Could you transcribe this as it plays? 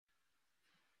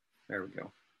There we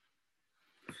go.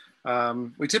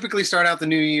 We typically start out the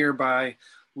new year by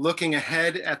looking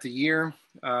ahead at the year,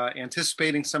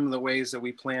 anticipating some of the ways that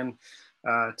we plan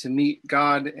to meet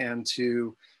God and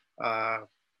to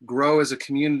grow as a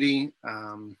community.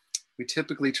 We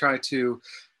typically try to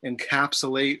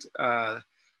encapsulate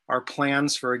our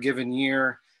plans for a given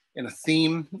year in a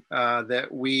theme that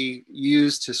we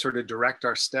use to sort of direct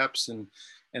our steps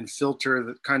and filter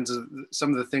the kinds of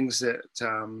some of the things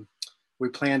that we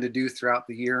plan to do throughout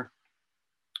the year.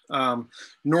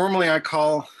 Normally I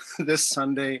call this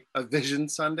Sunday a Vision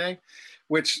Sunday,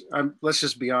 which let's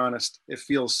just be honest, it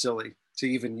feels silly to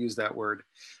even use that word.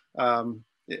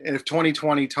 If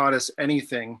 2020 taught us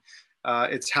anything,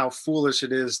 it's how foolish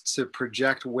it is to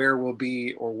project where we'll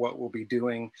be or what we'll be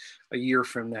doing a year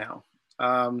from now.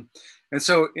 And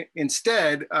so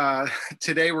instead,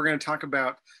 today we're going to talk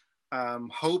about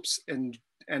hopes and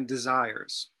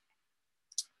desires.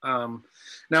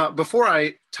 Now, before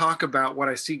I talk about what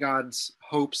I see God's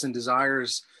hopes and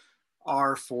desires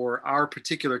are for our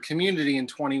particular community in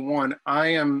 21,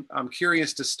 I'm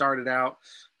curious to start it out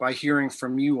by hearing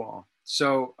from you all.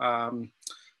 So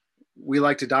we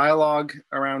like to dialogue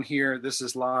around here. This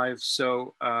is live,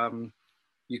 so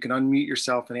you can unmute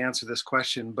yourself and answer this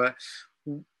question. But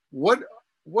what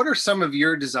are some of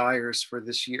your desires for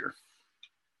this year?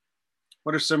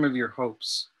 What are some of your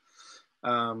hopes?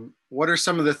 What are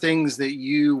some of the things that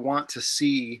you want to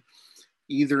see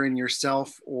either in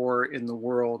yourself or in the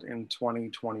world in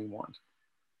 2021?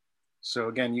 So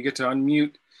again, you get to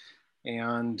unmute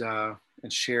and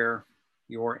share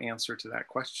your answer to that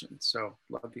question. So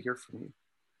love to hear from you.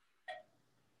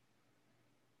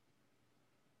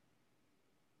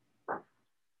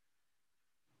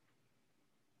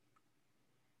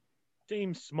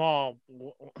 Seems small.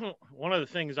 One of the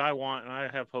things I want and I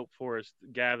have hope for is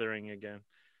gathering again.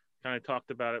 Kind of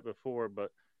talked about it before,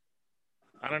 but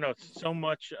I don't know. So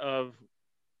much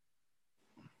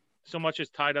is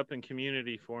tied up in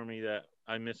community for me that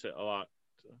I miss it a lot.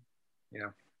 So. Yeah.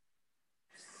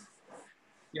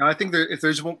 I think that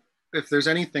if there's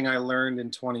anything I learned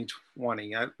in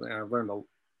 2020, I learned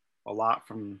a lot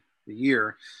from the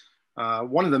year.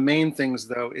 One of the main things,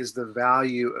 though, is the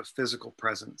value of physical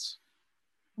presence.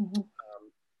 Mm-hmm.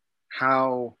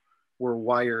 How we're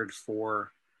wired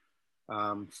for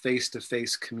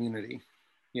face-to-face community,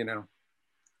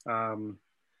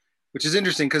 which is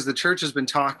interesting because the church has been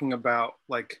talking about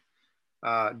like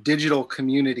digital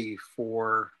community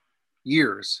for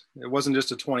years. It wasn't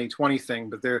just a 2020 thing,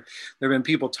 but there have been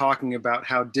people talking about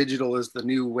how digital is the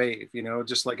new wave,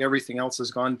 just like everything else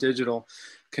has gone digital,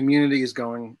 community is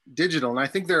going digital. And I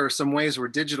think there are some ways where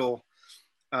digital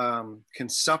can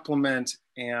supplement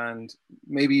and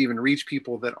maybe even reach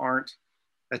people that aren't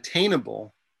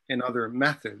attainable in other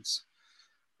methods.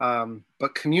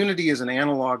 But community is an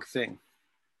analog thing.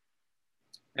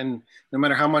 And no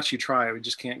matter how much you try, we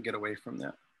just can't get away from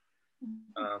that.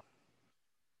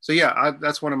 So yeah,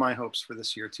 that's one of my hopes for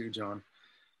this year too, John.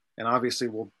 And obviously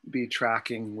we'll be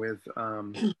tracking with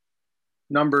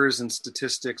numbers and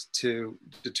statistics to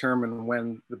determine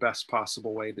when the best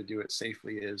possible way to do it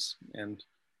safely is. And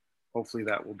hopefully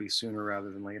that will be sooner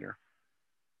rather than later.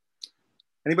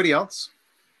 Anybody else?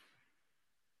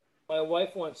 My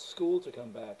wife wants school to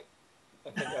come back.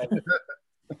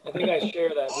 I think I share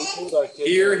that. We told our kids.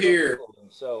 Here.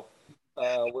 So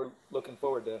we're looking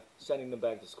forward to sending them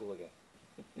back to school again.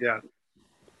 Yeah.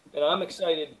 And I'm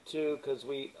excited too because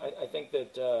I think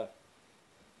that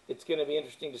it's going to be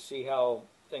interesting to see how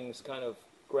things kind of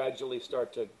gradually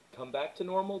start to come back to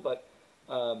normal. But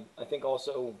I think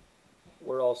also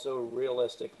we're also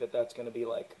realistic that that's going to be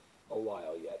like a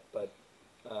while yet. But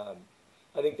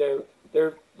I think there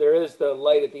is the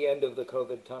light at the end of the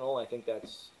COVID tunnel. I think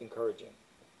that's encouraging.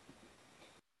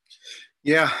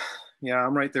 Yeah,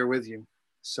 I'm right there with you.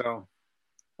 So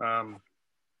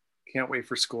can't wait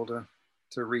for school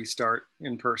to restart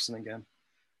in person again.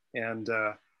 And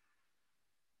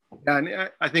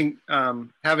I think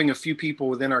having a few people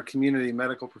within our community,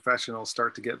 medical professionals,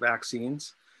 start to get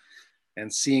vaccines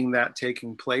and seeing that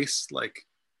taking place, like,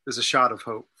 is a shot of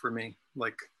hope for me,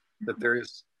 like that there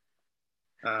is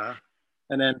an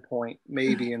end point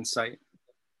maybe in sight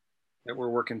that we're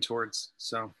working towards.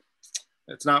 So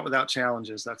it's not without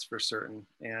challenges, that's for certain.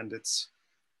 And it's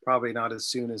probably not as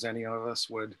soon as any of us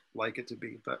would like it to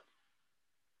be, but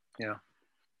yeah.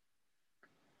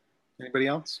 Anybody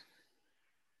else?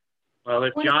 Well,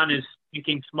 if John is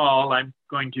thinking small, I'm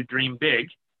going to dream big.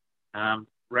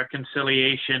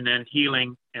 Reconciliation and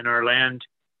healing in our land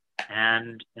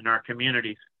and in our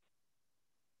communities.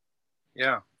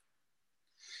 Yeah,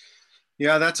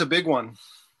 that's a big one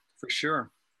for sure.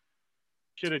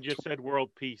 Should have just said world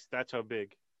peace. That's how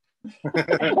big.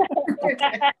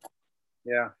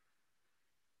 Yeah.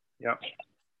 Yep.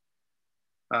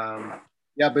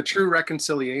 Yeah, but true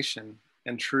reconciliation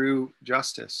and true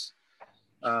justice,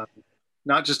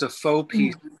 not just a faux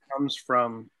peace that comes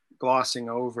from glossing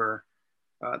over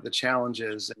the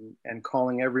challenges and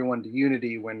calling everyone to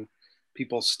unity when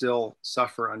people still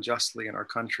suffer unjustly in our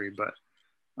country, but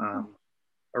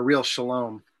a real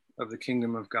shalom of the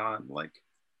kingdom of God, like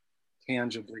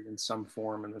tangibly in some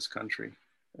form in this country.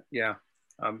 Yeah,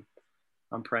 I'm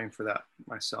praying for that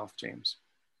myself, James.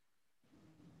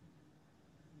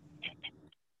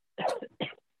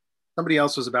 Somebody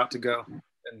else was about to go.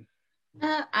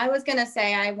 I was going to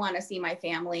say I want to see my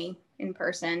family in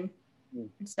person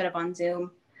instead of on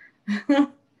Zoom.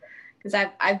 Because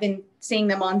I've been seeing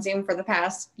them on Zoom for the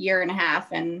past year and a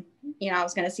half, and I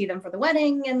was going to see them for the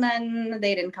wedding, and then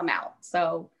they didn't come out.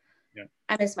 So yeah.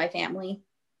 I miss my family.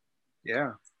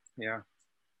 Yeah,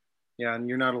 and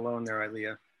you're not alone there,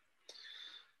 Ilea.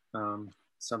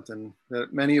 Something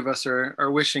that many of us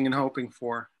are wishing and hoping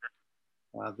for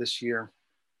this year.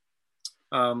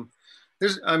 For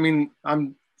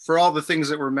all the things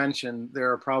that were mentioned,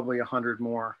 there are probably 100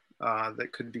 more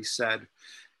that could be said.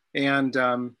 And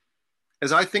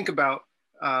as I think about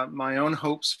my own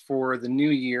hopes for the new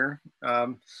year,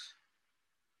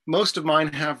 most of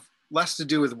mine have less to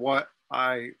do with what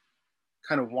I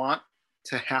kind of want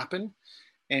to happen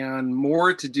and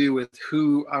more to do with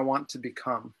who I want to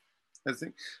become.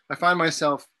 I find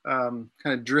myself kind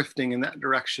of drifting in that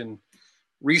direction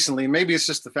recently. Maybe it's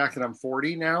just the fact that I'm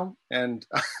 40 now, and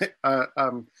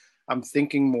I'm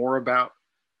thinking more about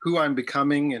who I'm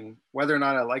becoming and whether or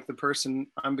not I like the person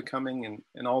I'm becoming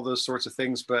and all those sorts of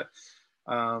things. But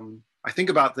I think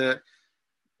about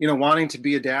wanting to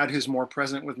be a dad who's more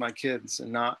present with my kids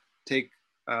and not take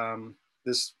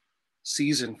this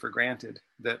season for granted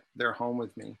that they're home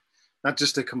with me. Not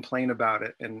just to complain about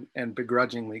it and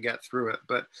begrudgingly get through it,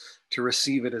 but to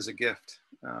receive it as a gift,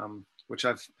 which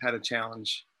I've had a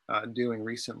challenge doing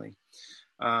recently.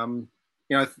 I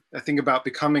think about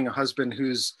becoming a husband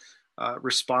who's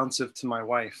responsive to my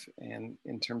wife and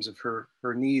in terms of her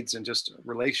needs and just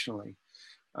relationally.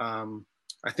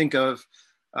 I think of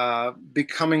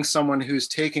becoming someone who's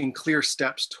taking clear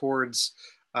steps towards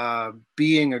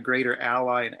being a greater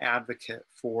ally and advocate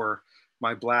for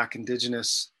my Black,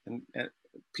 Indigenous, and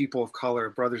people of color,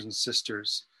 brothers and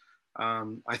sisters.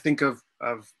 I think of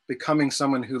becoming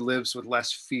someone who lives with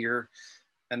less fear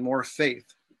and more faith.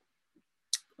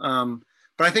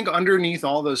 But I think underneath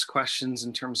all those questions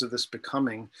in terms of this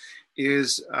becoming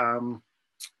is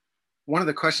one of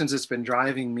the questions that's been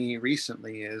driving me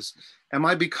recently is, am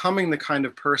I becoming the kind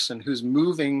of person who's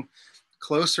moving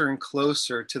closer and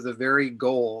closer to the very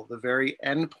goal, the very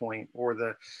end point, or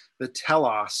the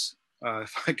telos,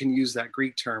 if I can use that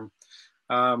Greek term,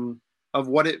 of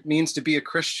what it means to be a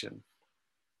Christian?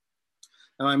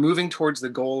 Am I moving towards the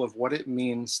goal of what it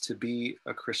means to be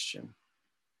a Christian?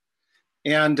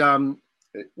 And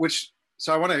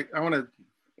so I want to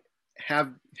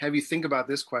have you think about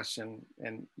this question,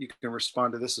 and you can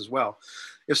respond to this as well.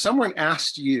 If someone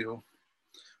asked you,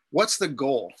 what's the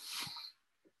goal?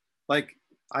 Like,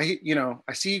 I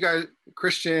see you guys,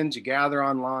 Christians, you gather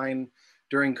online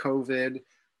during COVID,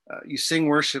 you sing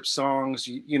worship songs,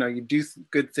 you do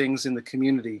good things in the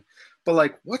community, but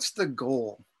like, what's the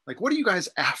goal? Like, what are you guys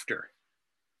after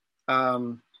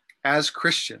as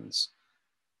Christians?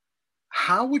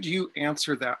 How would you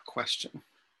answer that question?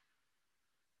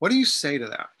 What do you say to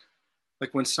that?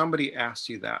 Like when somebody asks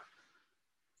you that?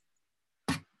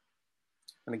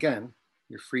 And again,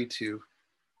 you're free to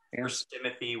answer. 1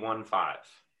 Timothy 1:5.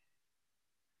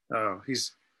 Oh,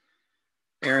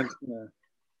 Aaron's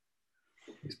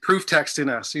he's proof texting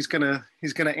us. He's gonna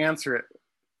answer it.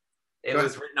 It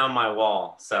was written on my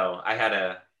wall, so I had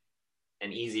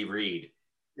an easy read.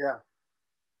 Yeah.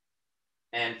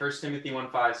 And 1 Timothy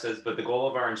 1:5 says, but the goal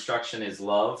of our instruction is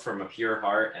love from a pure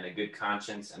heart and a good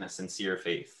conscience and a sincere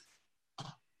faith. Yeah.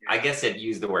 I guess it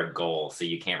used the word goal, so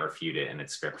you can't refute it in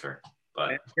its scripture.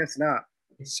 But I guess not.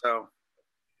 So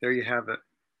there you have it.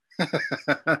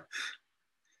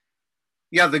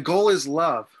 Yeah, the goal is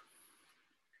love.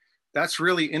 That's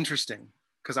really interesting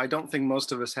because I don't think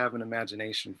most of us have an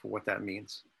imagination for what that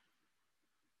means.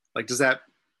 Like, does that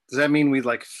mean we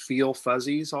like feel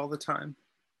fuzzies all the time?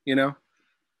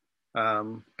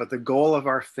 But the goal of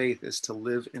our faith is to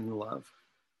live in love.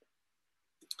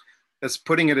 That's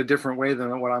putting it a different way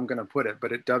than what I'm going to put it,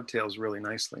 but it dovetails really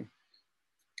nicely.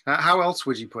 How else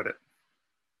would you put it?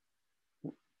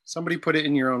 Somebody put it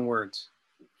in your own words.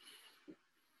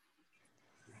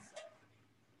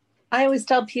 I always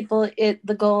tell people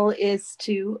the goal is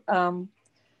to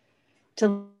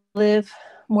live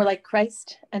more like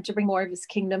Christ and to bring more of his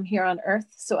kingdom here on earth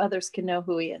so others can know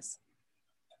who he is.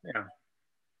 Yeah.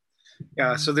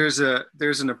 Yeah, so there's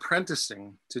an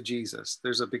apprenticing to Jesus.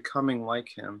 There's a becoming like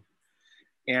him.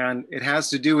 And it has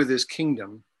to do with his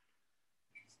kingdom.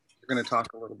 We're going to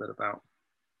talk a little bit about.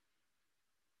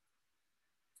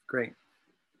 Great.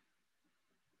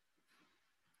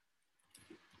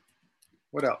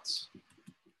 What else?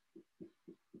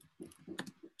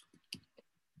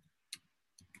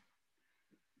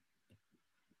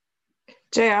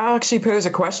 Jay, I'll actually pose a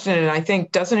question, and I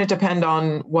think, doesn't it depend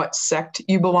on what sect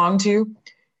you belong to?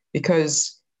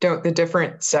 Because don't the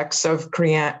different sects of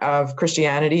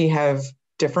Christianity have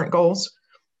different goals?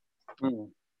 Oh,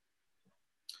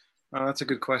 that's a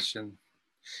good question.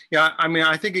 Yeah, I mean,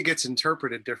 I think it gets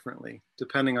interpreted differently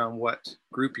depending on what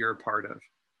group you're a part of,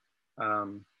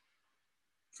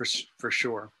 for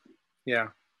sure. Yeah.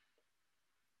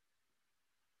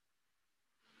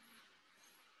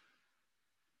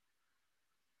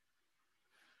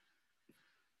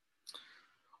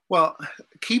 Well,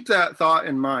 keep that thought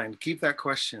in mind. Keep that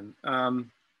question,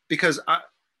 because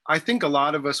I think a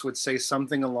lot of us would say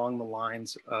something along the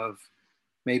lines of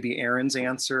maybe Aaron's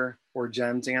answer or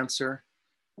Jen's answer,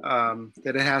 that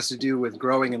it has to do with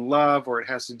growing in love, or it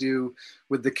has to do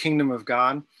with the kingdom of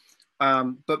God.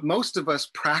 But most of us,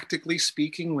 practically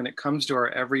speaking, when it comes to our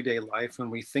everyday life, when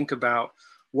we think about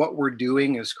what we're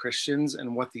doing as Christians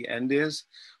and what the end is,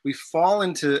 we fall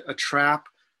into a trap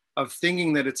of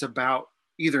thinking that it's about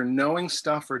either knowing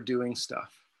stuff or doing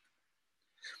stuff,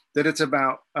 that it's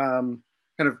about kind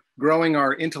of growing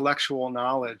our intellectual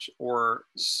knowledge or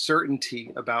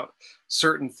certainty about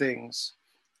certain things,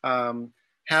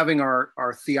 having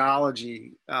our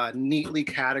theology neatly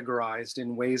categorized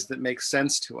in ways that make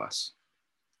sense to us.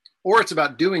 Or it's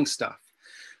about doing stuff.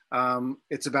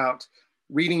 It's about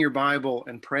reading your Bible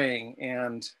and praying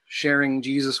and sharing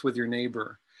Jesus with your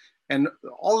neighbor. And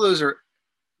all of those are,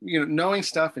 knowing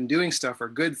stuff and doing stuff are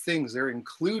good things. They're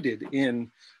included in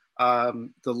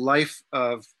the life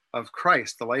of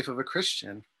Christ, the life of a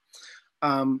Christian.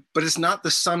 But it's not the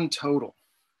sum total.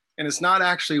 And it's not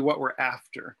actually what we're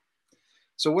after.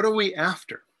 So what are we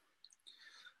after?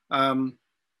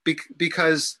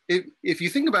 Because if you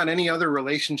think about any other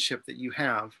relationship that you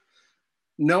have,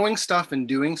 knowing stuff and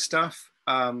doing stuff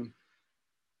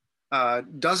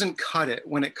doesn't cut it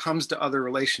when it comes to other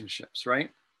relationships,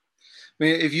 right? I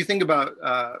mean, if you think about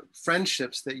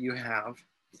friendships that you have,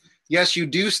 yes, you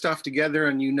do stuff together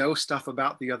and you know stuff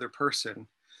about the other person,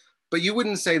 but you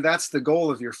wouldn't say that's the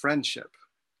goal of your friendship,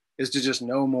 is to just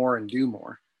know more and do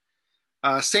more.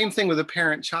 Same thing with a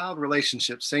parent-child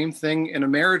relationship, same thing in a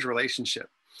marriage relationship.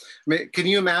 I mean, can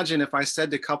you imagine if I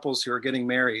said to couples who are getting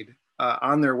married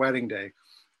on their wedding day,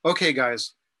 okay,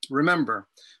 guys, remember,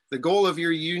 the goal of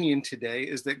your union today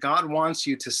is that God wants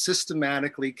you to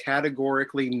systematically,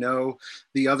 categorically know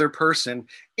the other person,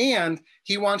 and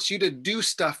he wants you to do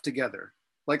stuff together,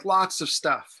 like lots of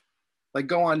stuff, like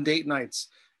go on date nights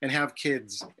and have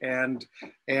kids and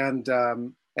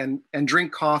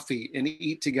drink coffee and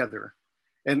eat together.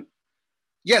 And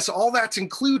yes, all that's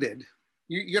included.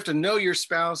 You have to know your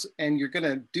spouse and you're going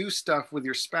to do stuff with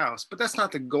your spouse, but that's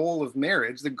not the goal of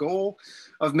marriage. The goal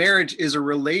of marriage is a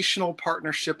relational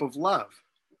partnership of love.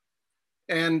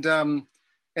 And that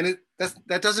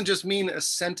doesn't just mean a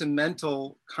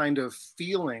sentimental kind of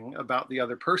feeling about the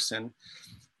other person.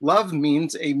 Love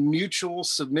means a mutual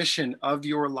submission of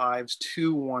your lives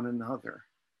to one another.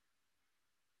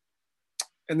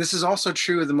 And this is also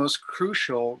true of the most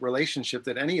crucial relationship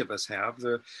that any of us have,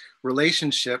 the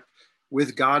relationship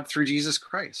with God through Jesus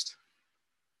Christ.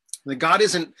 That God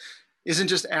isn't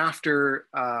just after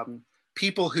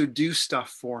people who do stuff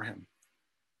for him.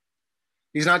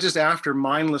 He's not just after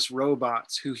mindless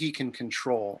robots who he can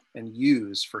control and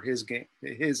use for his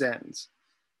ends.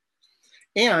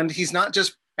 And he's not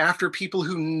just after people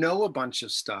who know a bunch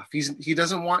of stuff. He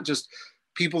doesn't want just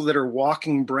people that are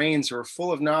walking brains who are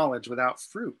full of knowledge without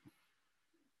fruit.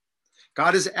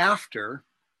 God is after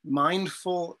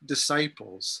mindful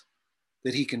disciples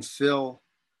that he can fill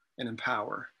and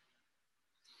empower.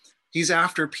 He's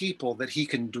after people that he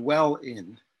can dwell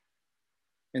in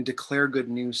and declare good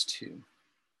news to.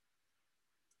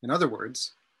 In other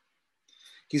words,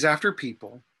 he's after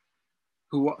people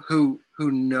who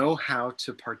know how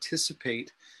to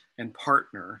participate and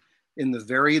partner in the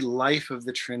very life of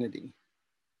the Trinity.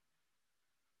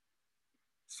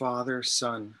 Father,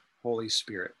 Son, Holy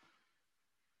Spirit.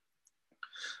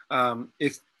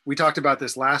 If we talked about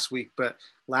this last week, but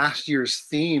last year's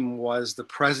theme was the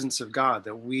presence of God,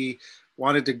 that we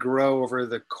wanted to grow over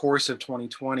the course of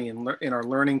 2020 in our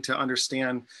learning to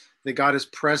understand that God is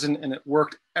present and at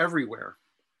work everywhere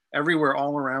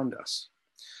all around us.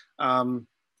 And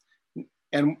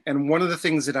one of the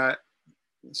things that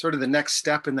sort of the next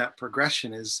step in that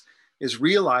progression is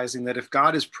realizing that if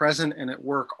God is present and at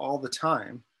work all the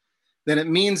time, then it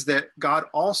means that God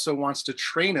also wants to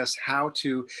train us how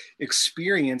to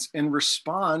experience and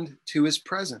respond to his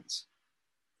presence.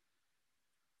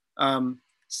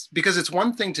 Because it's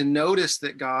one thing to notice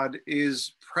that God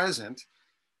is present,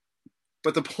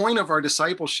 but the point of our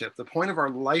discipleship, the point of our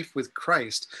life with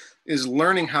Christ, is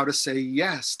learning how to say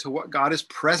yes to what God is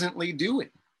presently doing.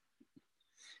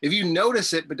 If you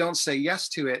notice it but don't say yes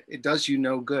to it, it does you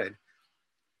no good.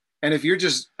 And if you're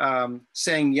just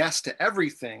saying yes to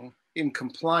everything in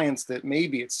compliance that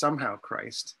maybe it's somehow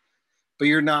Christ, but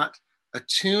you're not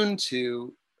attuned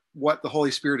to what the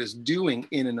Holy Spirit is doing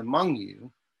in and among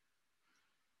you,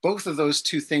 both of those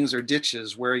two things are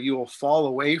ditches where you will fall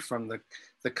away from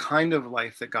the kind of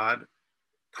life that God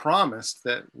promised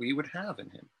that we would have in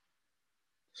him.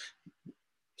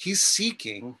 He's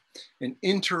seeking an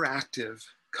interactive,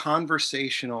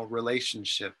 conversational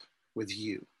relationship with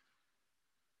you.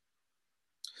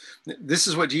 This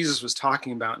is what Jesus was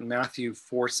talking about in Matthew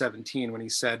 4:17 when he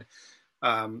said,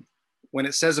 when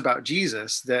it says about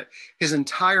Jesus that his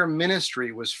entire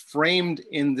ministry was framed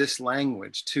in this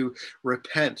language, to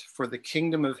repent, for the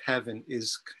kingdom of heaven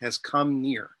has come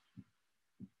near.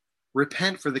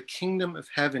 Repent, for the kingdom of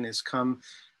heaven is come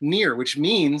near, which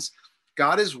means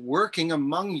God is working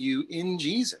among you in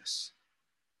Jesus.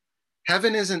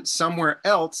 Heaven isn't somewhere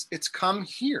else, it's come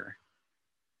here.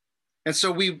 And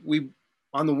so we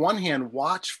on the one hand,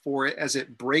 watch for it as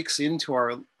it breaks into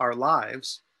our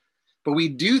lives, but we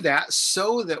do that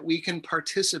so that we can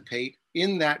participate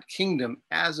in that kingdom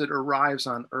as it arrives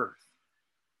on earth.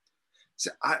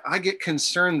 So I get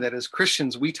concerned that as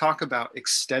Christians, we talk about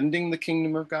extending the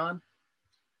kingdom of God,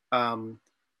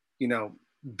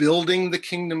 building the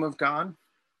kingdom of God.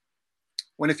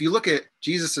 When if you look at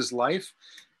Jesus's life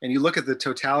and you look at the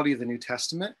totality of the New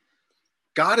Testament,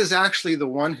 God is actually the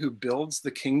one who builds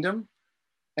the kingdom,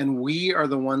 and we are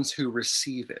the ones who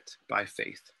receive it by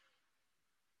faith.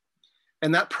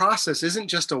 And that process isn't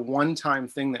just a one-time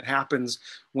thing that happens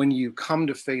when you come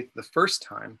to faith the first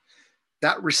time.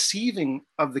 That receiving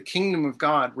of the kingdom of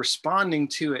God, responding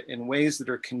to it in ways that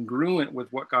are congruent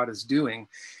with what God is doing,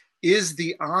 is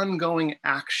the ongoing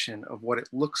action of what it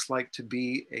looks like to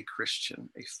be a Christian,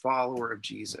 a follower of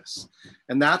Jesus.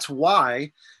 And that's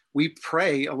why we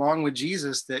pray along with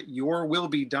Jesus that your will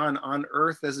be done on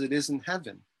earth as it is in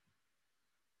heaven.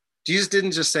 Jesus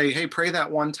didn't just say, hey, pray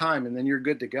that one time and then you're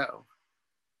good to go.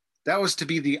 That was to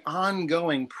be the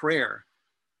ongoing prayer.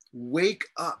 Wake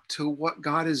up to what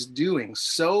God is doing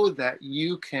so that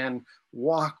you can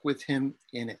walk with him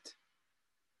in it.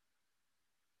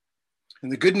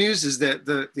 And the good news is that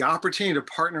the opportunity to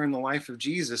partner in the life of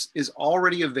Jesus is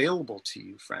already available to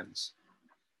you, friends.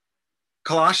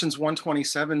 Colossians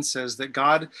 1:27 says that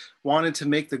God wanted to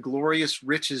make the glorious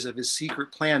riches of his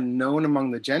secret plan known among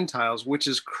the Gentiles, which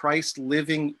is Christ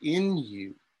living in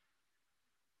you.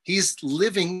 He's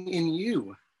living in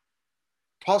you.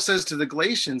 Paul says to the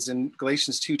Galatians in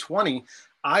Galatians 2:20,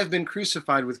 I've been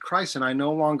crucified with Christ and I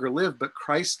no longer live, but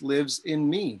Christ lives in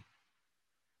me.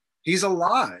 He's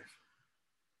alive.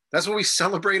 That's what we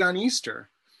celebrate on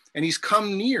Easter. And he's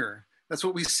come near. That's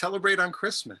what we celebrate on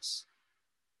Christmas.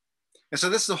 And so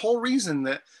this is the whole reason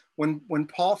that when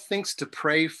Paul thinks to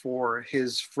pray for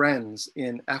his friends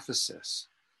in Ephesus,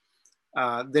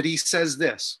 that he says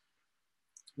this,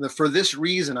 that for this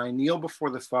reason I kneel before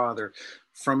the Father,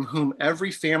 from whom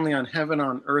every family on heaven and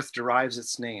on earth derives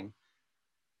its name.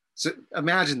 So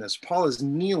imagine this. Paul is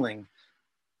kneeling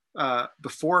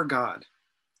before God,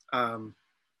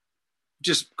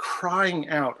 just crying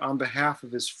out on behalf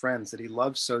of his friends that he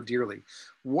loves so dearly.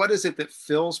 What is it that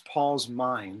fills Paul's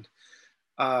mind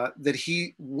that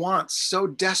he wants so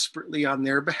desperately on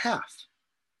their behalf?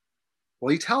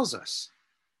 Well, he tells us.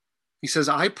 He says,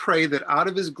 I pray that out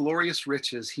of his glorious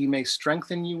riches, he may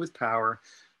strengthen you with power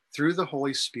through the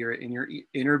Holy Spirit in your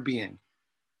inner being,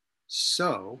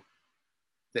 so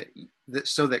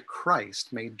that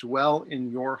Christ may dwell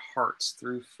in your hearts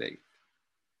through faith.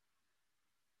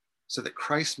 So that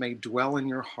Christ may dwell in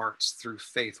your hearts through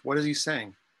faith. What is he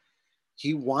saying?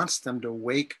 He wants them to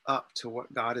wake up to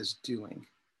what God is doing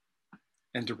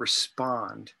and to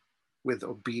respond with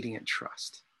obedient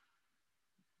trust.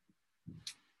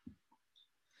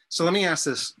 So let me ask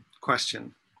this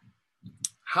question.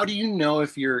 How do you know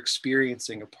if you're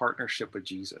experiencing a partnership with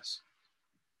Jesus?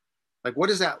 Like, what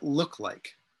does that look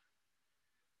like?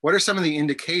 What are some of the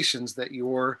indications that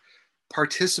you're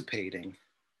participating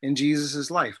in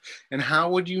Jesus's life? And how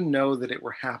would you know that it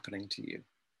were happening to you?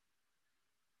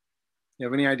 You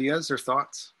have any ideas or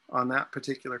thoughts on that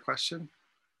particular question?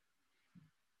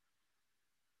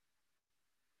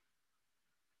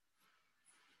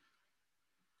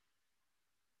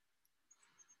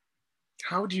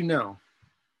 How would you know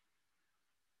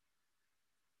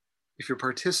if you're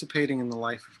participating in the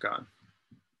life of God?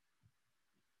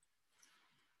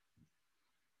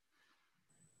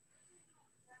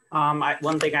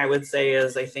 One thing I would say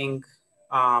is I think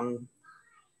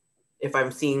if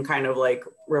I'm seeing kind of like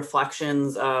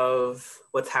reflections of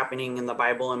what's happening in the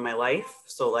Bible in my life,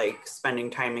 so like spending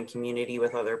time in community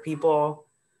with other people,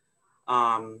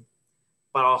 but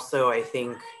also I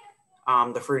think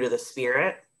the fruit of the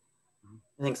Spirit.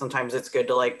 I think sometimes it's good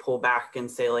to like pull back and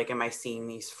say like, am I seeing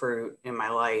these fruit in my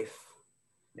life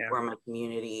or in my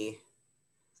community,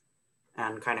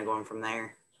 and kind of going from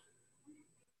there.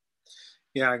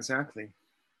 Yeah, exactly.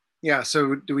 Yeah,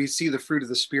 so do we see the fruit of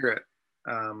the Spirit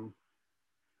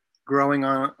growing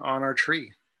on our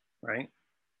tree, right?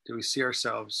 Do we see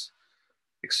ourselves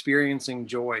experiencing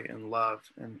joy and love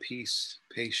and peace,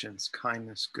 patience,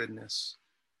 kindness, goodness,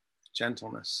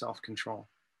 gentleness, self-control?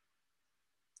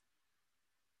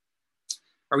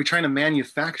 Are we trying to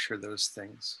manufacture those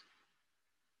things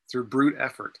through brute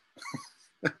effort?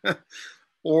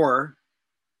 Or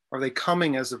are they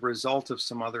coming as a result of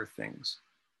some other things?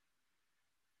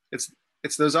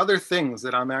 It's those other things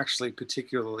that I'm actually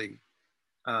particularly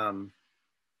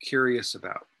curious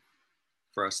about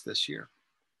for us this year.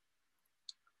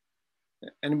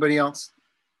 Anybody else?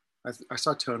 I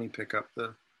saw Tony pick up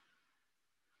the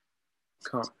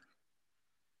comp.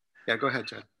 Yeah, go ahead,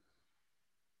 Jed.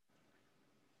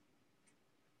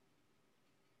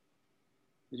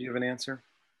 Did you have an answer?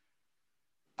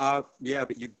 Yeah,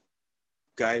 but you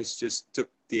guys just took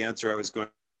the answer I was going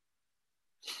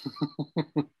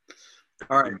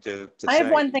All right. to I have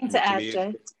say. one thing to add, me,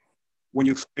 Jay. When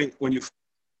you,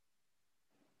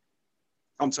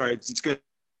 I'm sorry, it's good.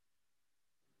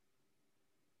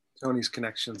 Tony's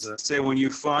connections. Say when you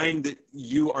find that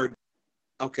you are,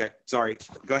 okay, sorry,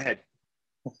 go ahead.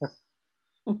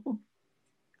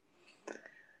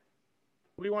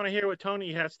 We want to hear what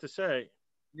Tony has to say.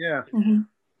 Yeah. Mhm.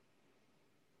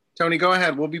 Tony, go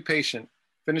ahead. We'll be patient.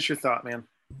 Finish your thought, man.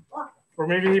 Or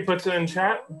maybe he puts it in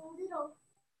chat.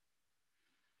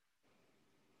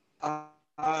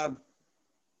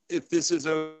 If this is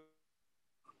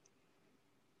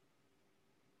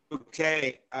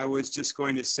okay, I was just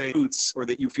going to say fruits, or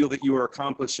that you feel that you are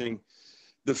accomplishing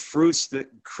the fruits that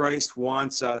Christ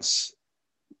wants us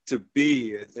to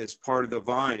be as part of the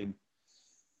vine.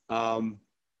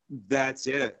 That's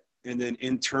it. And then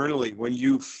internally, when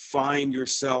you find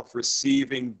yourself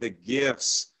receiving the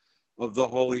gifts of the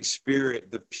Holy Spirit,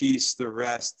 the peace, the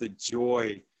rest, the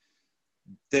joy,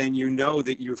 then you know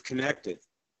that you've connected.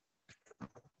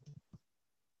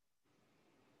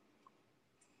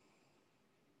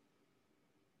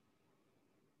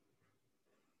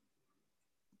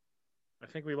 I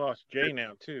think we lost Jay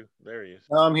now too. There he is.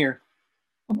 I'm here.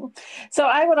 So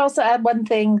I would also add one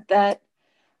thing that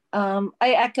I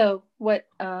echo what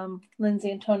Lindsay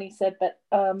and Tony said, but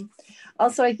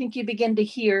also I think you begin to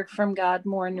hear from God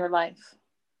more in your life.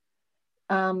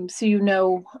 So you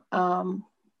know,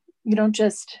 you don't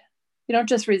just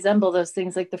resemble those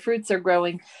things, like the fruits are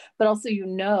growing, but also you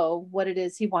know what it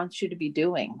is He wants you to be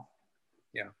doing.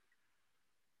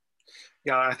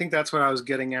 Yeah, I think that's what I was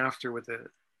getting after with it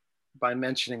by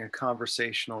mentioning a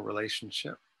conversational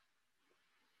relationship.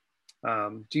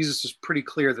 Jesus is pretty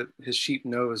clear that his sheep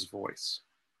know his voice.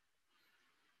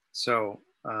 So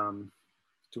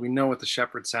do we know what the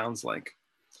shepherd sounds like?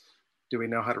 Do we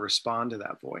know how to respond to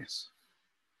that voice?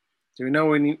 Do we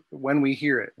know when we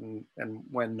hear it and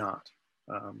when not?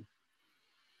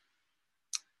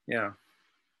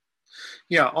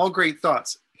 Yeah, all great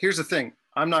thoughts. Here's the thing.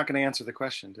 I'm not going to answer the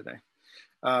question today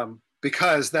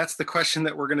because that's the question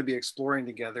that we're going to be exploring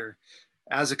together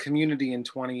as a community in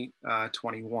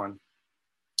 2021.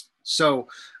 So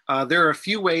there are a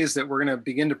few ways that we're going to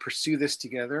begin to pursue this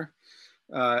together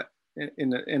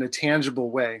in a tangible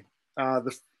way.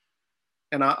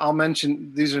 And I'll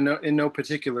mention these are in no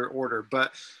particular order,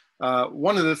 but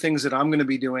one of the things that I'm going to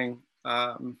be doing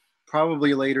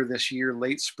probably later this year,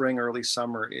 late spring, early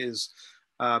summer, is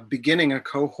beginning a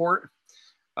cohort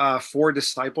for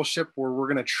discipleship where we're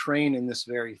going to train in this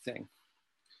very thing.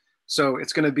 So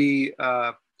it's going to be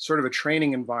sort of a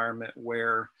training environment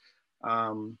where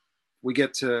we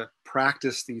get to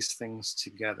practice these things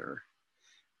together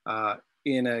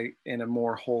in a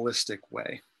more holistic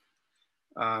way.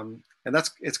 And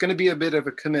it's going to be a bit of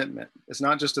a commitment. It's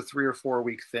not just a 3 or 4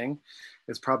 week thing.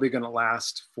 It's probably going to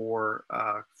last for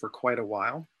quite a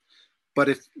while. But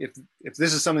if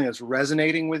this is something that's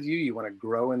resonating with you, you want to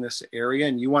grow in this area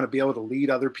and you want to be able to lead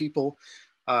other people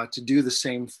to do the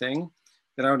same thing,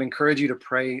 then I would encourage you to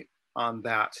pray on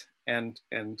that and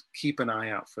keep an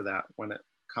eye out for that when it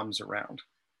comes around.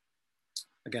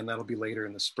 Again, that'll be later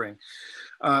in the spring.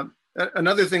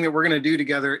 Another thing that we're going to do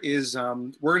together is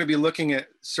we're going to be looking at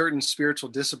certain spiritual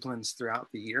disciplines throughout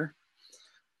the year.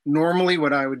 Normally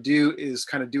what I would do is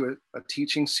kind of do a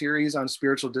teaching series on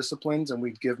spiritual disciplines, and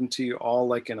we'd give them to you all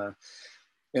like in a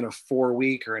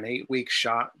 4-week or an 8-week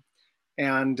shot.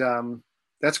 And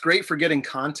that's great for getting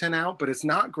content out, but it's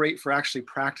not great for actually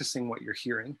practicing what you're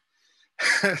hearing.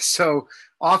 So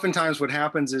oftentimes what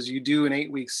happens is you do an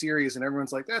 8-week series and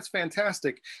everyone's like, that's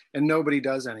fantastic. And nobody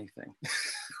does anything,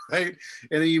 right?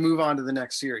 And then you move on to the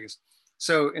next series.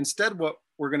 So instead what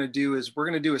we're going to do is we're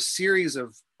going to do a series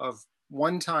of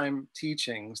one-time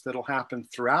teachings that'll happen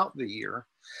throughout the year.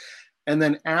 And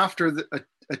then after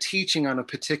a teaching on a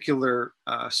particular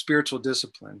spiritual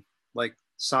discipline, like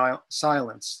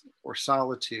silence or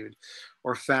solitude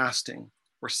or fasting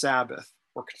or Sabbath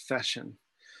or confession,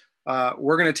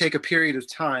 we're going to take a period of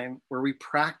time where we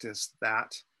practice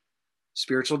that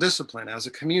spiritual discipline as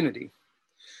a community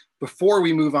before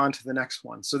we move on to the next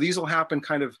one. So these will happen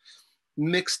kind of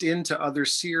mixed into other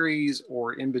series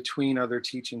or in between other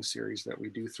teaching series that we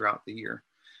do throughout the year.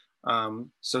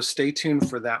 So stay tuned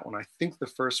for that one. I think the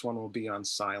first one will be on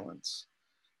silence,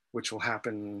 which will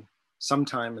happen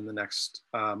sometime in the next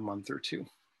month or two.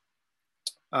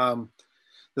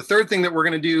 The third thing that we're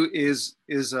going to do is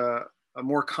a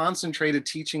more concentrated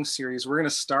teaching series. We're going to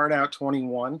start out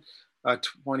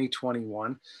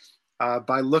 2021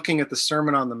 by looking at the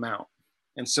Sermon on the Mount.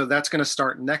 And so that's going to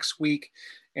start next week.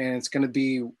 And it's going to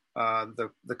be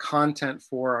the content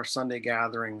for our Sunday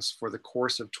gatherings for the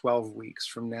course of 12 weeks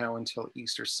from now until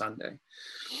Easter Sunday.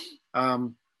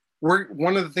 One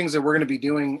of the things that we're going to be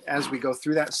doing as we go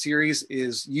through that series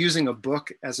is using a book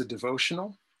as a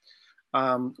devotional.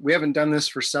 We haven't done this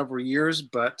for several years,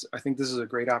 but I think this is a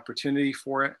great opportunity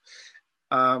for it,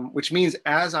 which means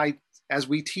as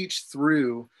we teach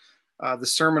through the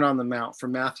Sermon on the Mount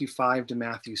from Matthew 5 to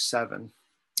Matthew 7,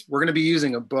 we're going to be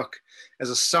using a book as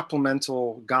a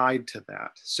supplemental guide to that.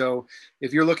 So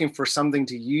if you're looking for something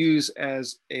to use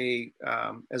as a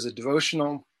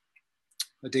devotional,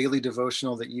 a daily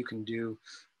devotional that you can do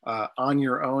on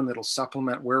your own that'll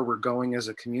supplement where we're going as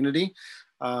a community,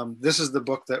 this is the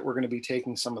book that we're going to be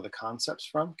taking some of the concepts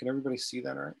from. Can everybody see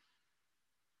that all right?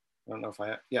 I don't know if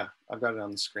I've got it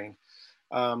on the screen.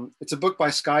 It's a book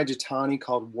by Skye Jethani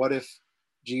called What If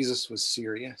Jesus Was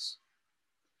Serious?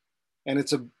 And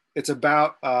it's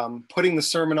about putting the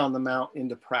Sermon on the Mount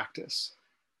into practice.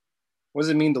 What does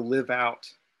it mean to live out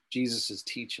Jesus's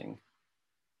teaching?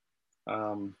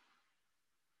 And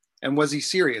was he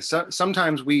serious?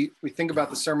 Sometimes we think about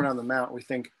the Sermon on the Mount, we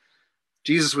think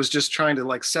Jesus was just trying to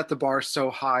like set the bar so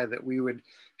high that we would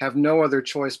have no other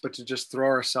choice but to just throw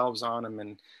ourselves on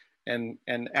him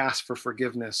and ask for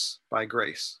forgiveness by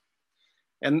grace.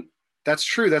 And that's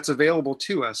true, that's available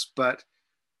to us, but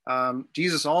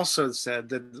Jesus also said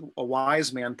that a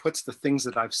wise man puts the things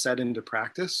that I've said into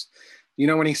practice. You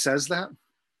know when he says that?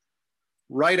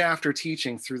 Right after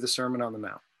teaching through the Sermon on the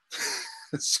Mount.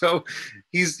 So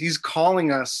he's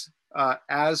calling us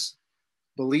as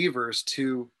believers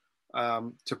to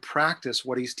practice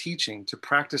what he's teaching, to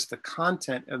practice the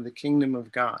content of the kingdom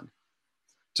of God,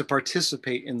 to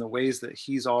participate in the ways that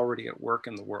he's already at work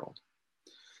in the world.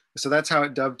 So that's how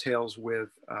it dovetails with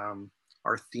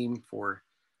our theme for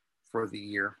the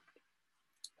year.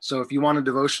 So if you want a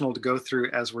devotional to go through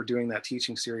as we're doing that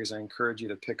teaching series, I encourage you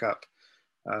to pick up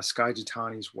Skye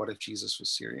Jethani's What If Jesus Was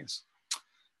Serious?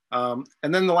 And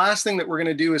then the last thing that we're going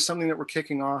to do is something that we're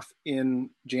kicking off in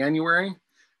January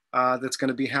that's going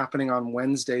to be happening on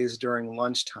Wednesdays during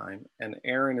lunchtime. And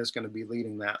Aaron is going to be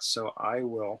leading that. So I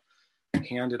will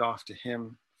hand it off to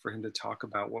him for him to talk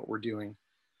about what we're doing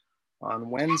on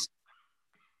Wednesday.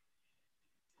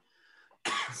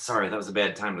 Sorry, that was a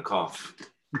bad time to cough.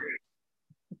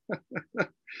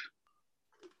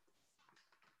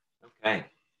 Okay.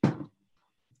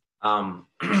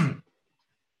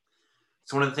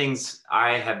 So one of the things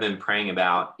I have been praying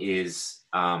about is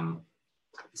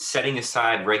setting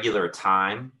aside regular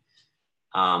time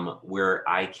where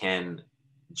I can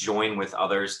join with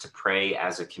others to pray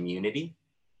as a community.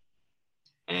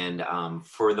 And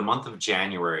for the month of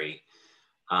January,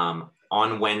 on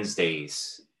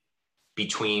Wednesdays,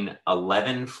 between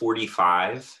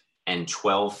 11:45 and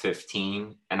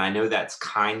 12:15. And I know that's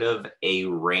kind of a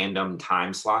random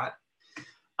time slot,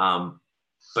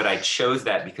 but I chose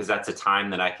that because that's a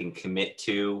time that I can commit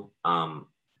to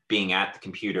being at the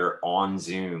computer on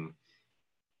Zoom.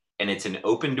 And it's an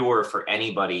open door for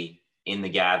anybody in the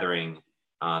gathering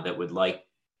that would like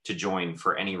to join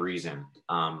for any reason.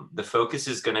 The focus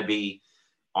is going to be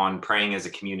on praying as a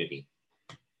community,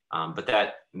 but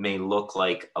that may look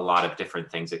like a lot of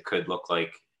different things. It could look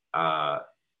like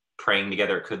praying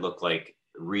together. It could look like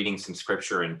reading some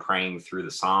scripture and praying through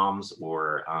the Psalms,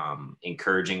 or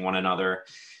encouraging one another.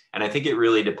 And I think it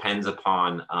really depends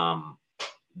upon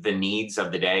the needs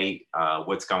of the day,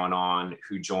 what's going on,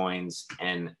 who joins,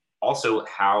 and also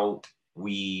how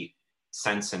we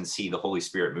sense and see the Holy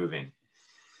Spirit moving.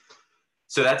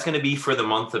 So that's going to be for the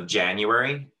month of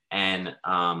January. And,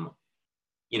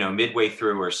 midway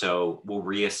through or so, we'll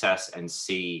reassess and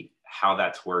see how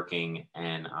that's working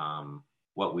and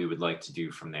what we would like to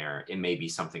do from there. It may be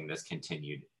something that's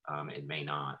continued. It may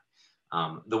not.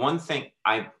 The one thing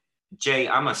Jay,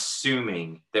 I'm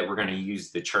assuming that we're going to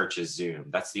use the church's Zoom.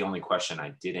 That's the only question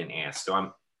I didn't ask. So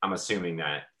I'm assuming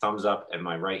that. Thumbs up. Am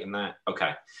I right in that?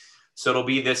 Okay. So it'll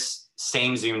be this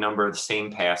same Zoom number, the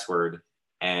same password,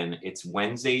 and it's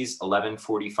Wednesdays,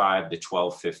 11:45 to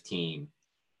 12:15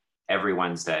 every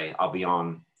Wednesday. I'll be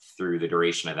on through the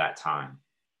duration of that time.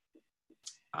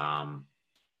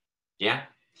 Yeah.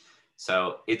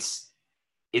 So it's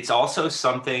also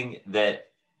something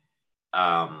that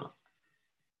I'm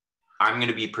going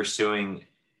to be pursuing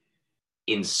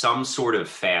in some sort of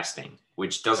fasting,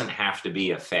 which doesn't have to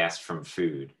be a fast from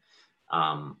food.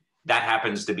 That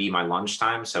happens to be my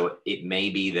lunchtime. So it may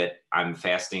be that I'm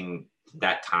fasting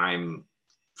that time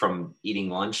from eating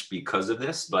lunch because of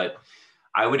this, but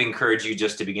I would encourage you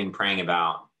just to begin praying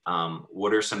about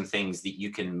what are some things that you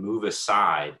can move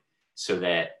aside so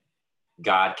that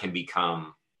God can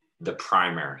become the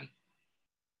primary.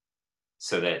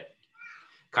 So that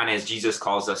kind of as Jesus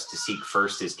calls us to seek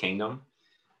first his kingdom,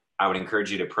 I would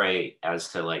encourage you to pray as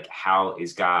to like, how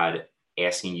is God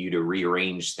asking you to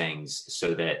rearrange things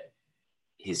so that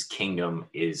his kingdom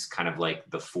is kind of like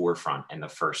the forefront and the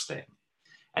first thing.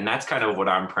 And that's kind of what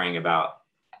I'm praying about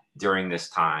during this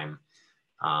time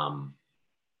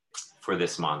for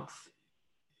this month,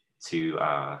 to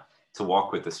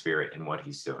walk with the Spirit in what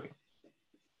he's doing.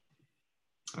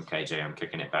 Okay, Jay, I'm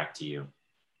kicking it back to you.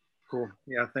 Cool.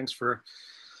 Yeah, thanks for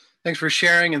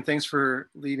sharing, and thanks for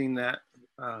leading that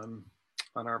on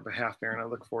our behalf, Aaron. I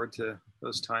look forward to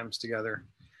those times together.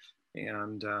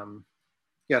 And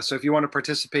so if you want to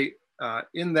participate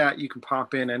in that, you can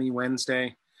pop in any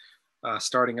Wednesday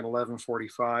starting at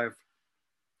 11:45.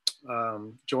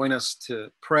 Join us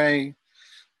to pray,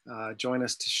 join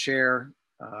us to share.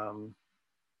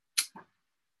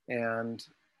 And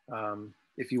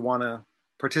if you want to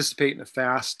participate in a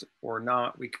fast or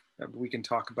not, we can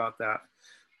talk about that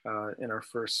in our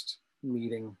first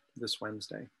meeting this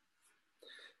Wednesday.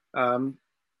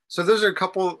 So those are a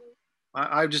couple,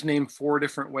 I've just named 4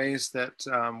 different ways that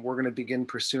we're going to begin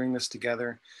pursuing this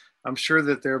together. I'm sure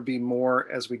that there'll be more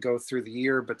as we go through the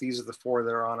year, but these are the 4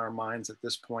 that are on our minds at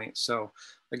this point. So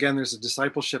again, there's a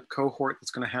discipleship cohort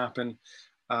that's going to happen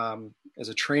as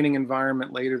a training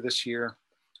environment later this year.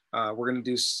 We're going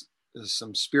to do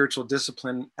some spiritual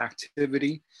discipline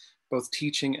activity, both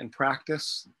teaching and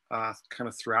practice, kind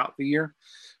of throughout the year.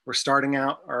 We're starting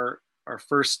out our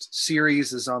first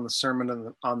series is on the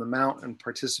Sermon on the Mount and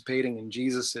participating in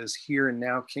Jesus's here and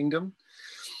now kingdom,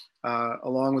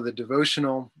 along with a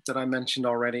devotional that I mentioned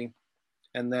already.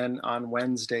 And then on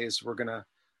Wednesdays, we're going to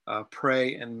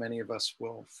pray, and many of us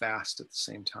will fast at the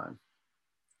same time.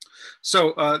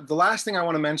 So the last thing I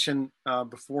want to mention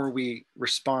before we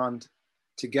respond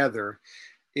together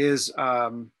is I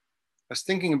was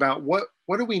thinking about what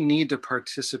do we need to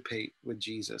participate with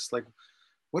Jesus? Like,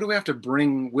 what do we have to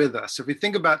bring with us? If we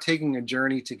think about taking a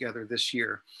journey together this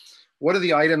year, what are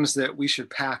the items that we should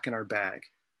pack in our bag?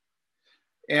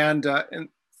 And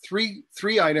three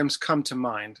items come to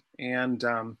mind. And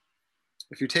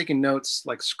if you're taking notes,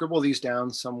 like scribble these down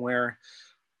somewhere.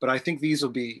 But I think these will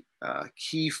be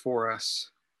key for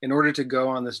us in order to go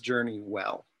on this journey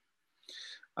well.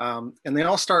 And they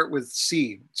all start with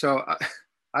C. So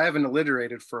I haven't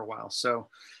alliterated for a while. So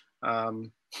why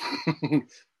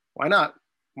not?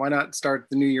 Why not start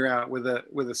the new year out with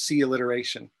a C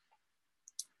alliteration?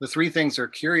 The 3 things are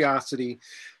curiosity,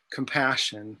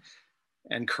 compassion,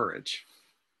 and courage.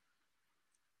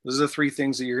 Those are the 3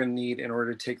 things that you're going to need in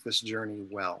order to take this journey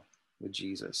well with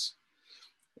Jesus.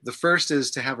 The first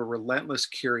is to have a relentless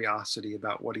curiosity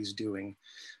about what he's doing,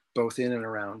 both in and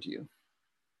around you.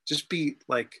 Just be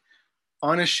like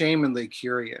unashamedly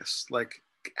curious. Like,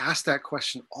 ask that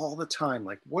question all the time.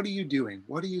 Like, what are you doing?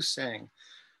 What are you saying?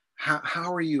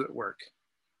 How are you at work?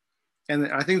 And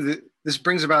I think that this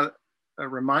brings about a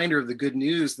reminder of the good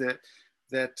news that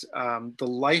the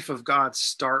life of God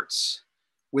starts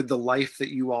with the life that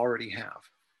you already have.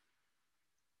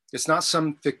 It's not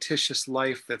some fictitious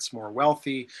life that's more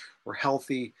wealthy or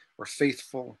healthy or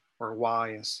faithful or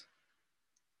wise.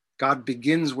 God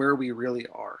begins where we really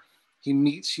are. He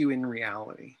meets you in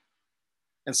reality.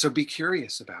 And so be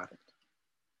curious about it.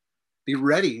 Be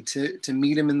ready to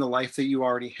meet him in the life that you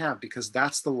already have, because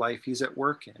that's the life he's at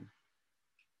work in.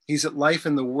 He's at life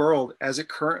in the world as it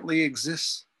currently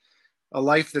exists, a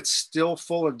life that's still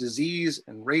full of disease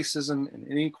and racism and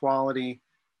inequality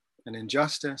and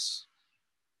injustice.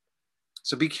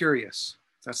 So be curious.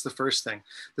 That's the first thing.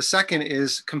 The second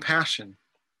is compassion.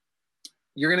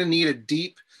 You're going to need a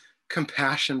deep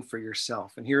compassion for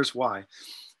yourself. And here's why.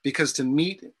 Because to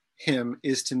meet him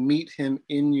is to meet him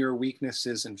in your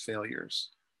weaknesses and failures.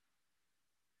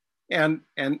 And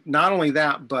not only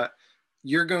that, but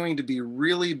you're going to be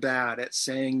really bad at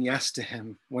saying yes to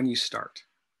him when you start.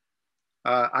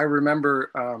 I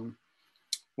remember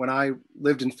when I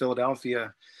lived in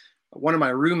Philadelphia, one of my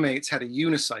roommates had a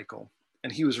unicycle,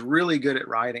 and he was really good at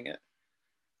riding it.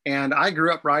 And I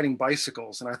grew up riding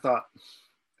bicycles, and I thought,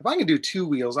 if I can do two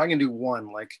wheels, I can do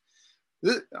one. Like,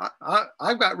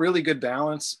 I've got really good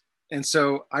balance. And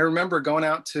so I remember going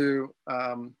out to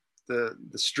the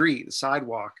street, the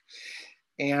sidewalk,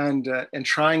 and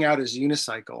trying out his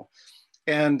unicycle.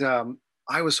 And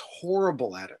I was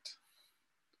horrible at it.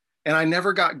 And I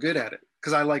never got good at it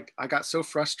because I got so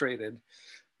frustrated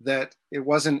that it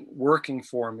wasn't working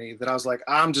for me that I was like,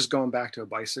 I'm just going back to a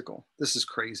bicycle. This is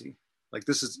crazy. Like,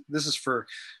 this is for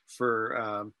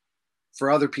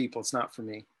other people. It's not for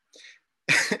me.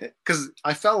 Because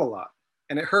I fell a lot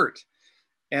and it hurt.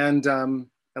 And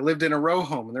I lived in a row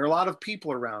home, and there are a lot of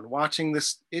people around watching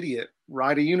this idiot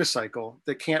ride a unicycle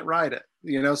that can't ride it,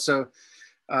 you know? So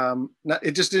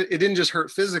it didn't just hurt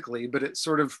physically, but it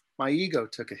sort of, my ego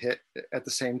took a hit at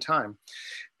the same time.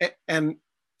 And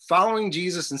following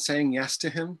Jesus and saying yes to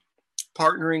him,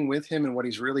 partnering with him in what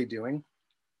he's really doing,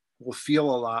 will feel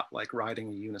a lot like riding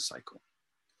a unicycle.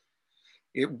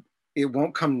 It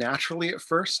won't come naturally at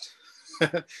first.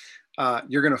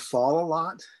 You're going to fall a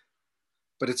lot,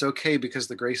 but it's okay because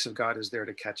the grace of God is there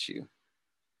to catch you.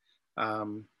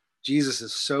 Jesus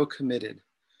is so committed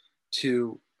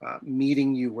to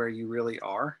meeting you where you really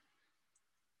are.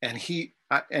 And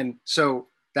so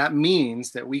that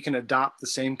means that we can adopt the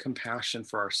same compassion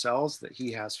for ourselves that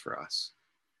he has for us.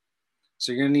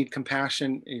 So you're going to need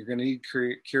compassion, and you're going to need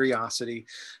curiosity.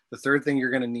 The third thing you're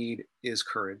going to need is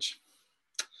courage.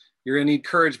 You're going to need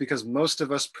courage because most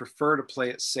of us prefer to play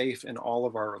it safe in all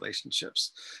of our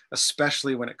relationships,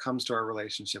 especially when it comes to our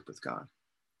relationship with God.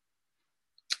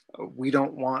 We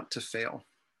don't want to fail,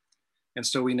 and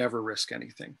so we never risk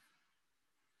anything.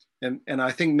 And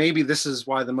I think maybe this is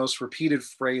why the most repeated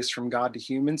phrase from God to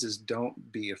humans is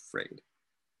don't be afraid.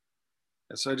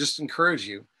 And so I just encourage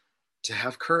you to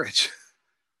have courage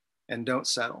and don't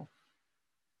settle.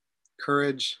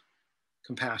 Courage,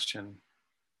 compassion,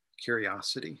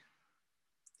 curiosity.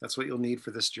 That's what you'll need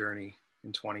for this journey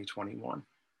in 2021.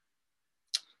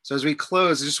 So as we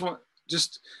close, I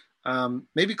just want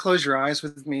maybe close your eyes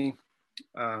with me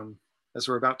as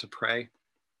we're about to pray.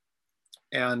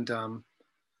 And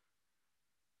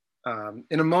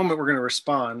in a moment, we're going to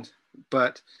respond,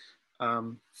 but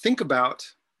think about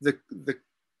the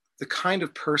kind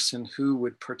of person who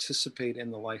would participate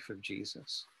in the life of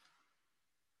Jesus.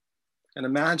 And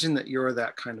imagine that you're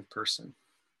that kind of person.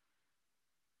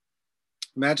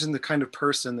 Imagine the kind of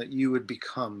person that you would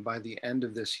become by the end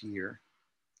of this year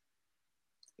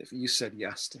if you said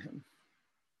yes to him.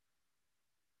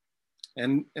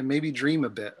 And maybe dream a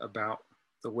bit about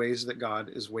the ways that God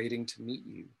is waiting to meet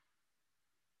you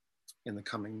in the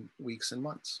coming weeks and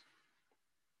months.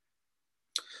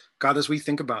 God, as we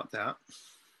think about that,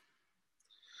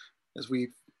 as we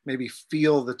maybe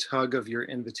feel the tug of your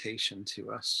invitation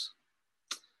to us,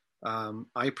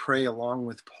 I pray along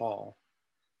with Paul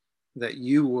that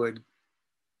you would,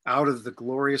 out of the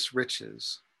glorious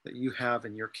riches that you have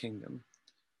in your kingdom,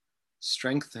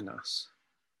 strengthen us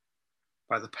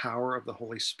by the power of the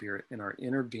Holy Spirit in our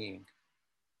inner being,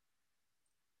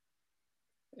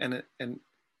 and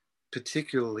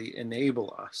particularly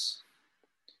enable us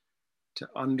to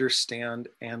understand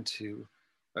and to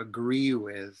agree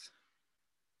with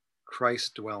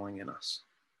Christ dwelling in us.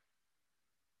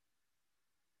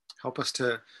 Help us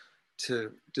to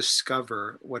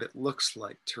discover what it looks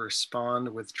like to respond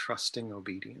with trusting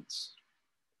obedience.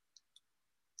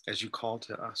 as you call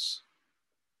to us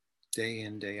day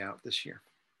in, day out this year.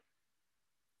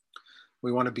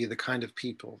 We want to be the kind of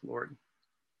people, Lord,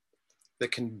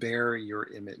 that can bear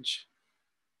your image,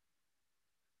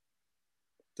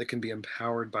 that can be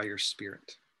empowered by your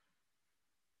Spirit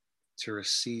to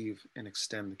receive and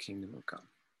extend the kingdom of God.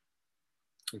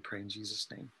 We pray in Jesus'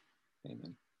 name.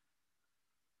 Amen.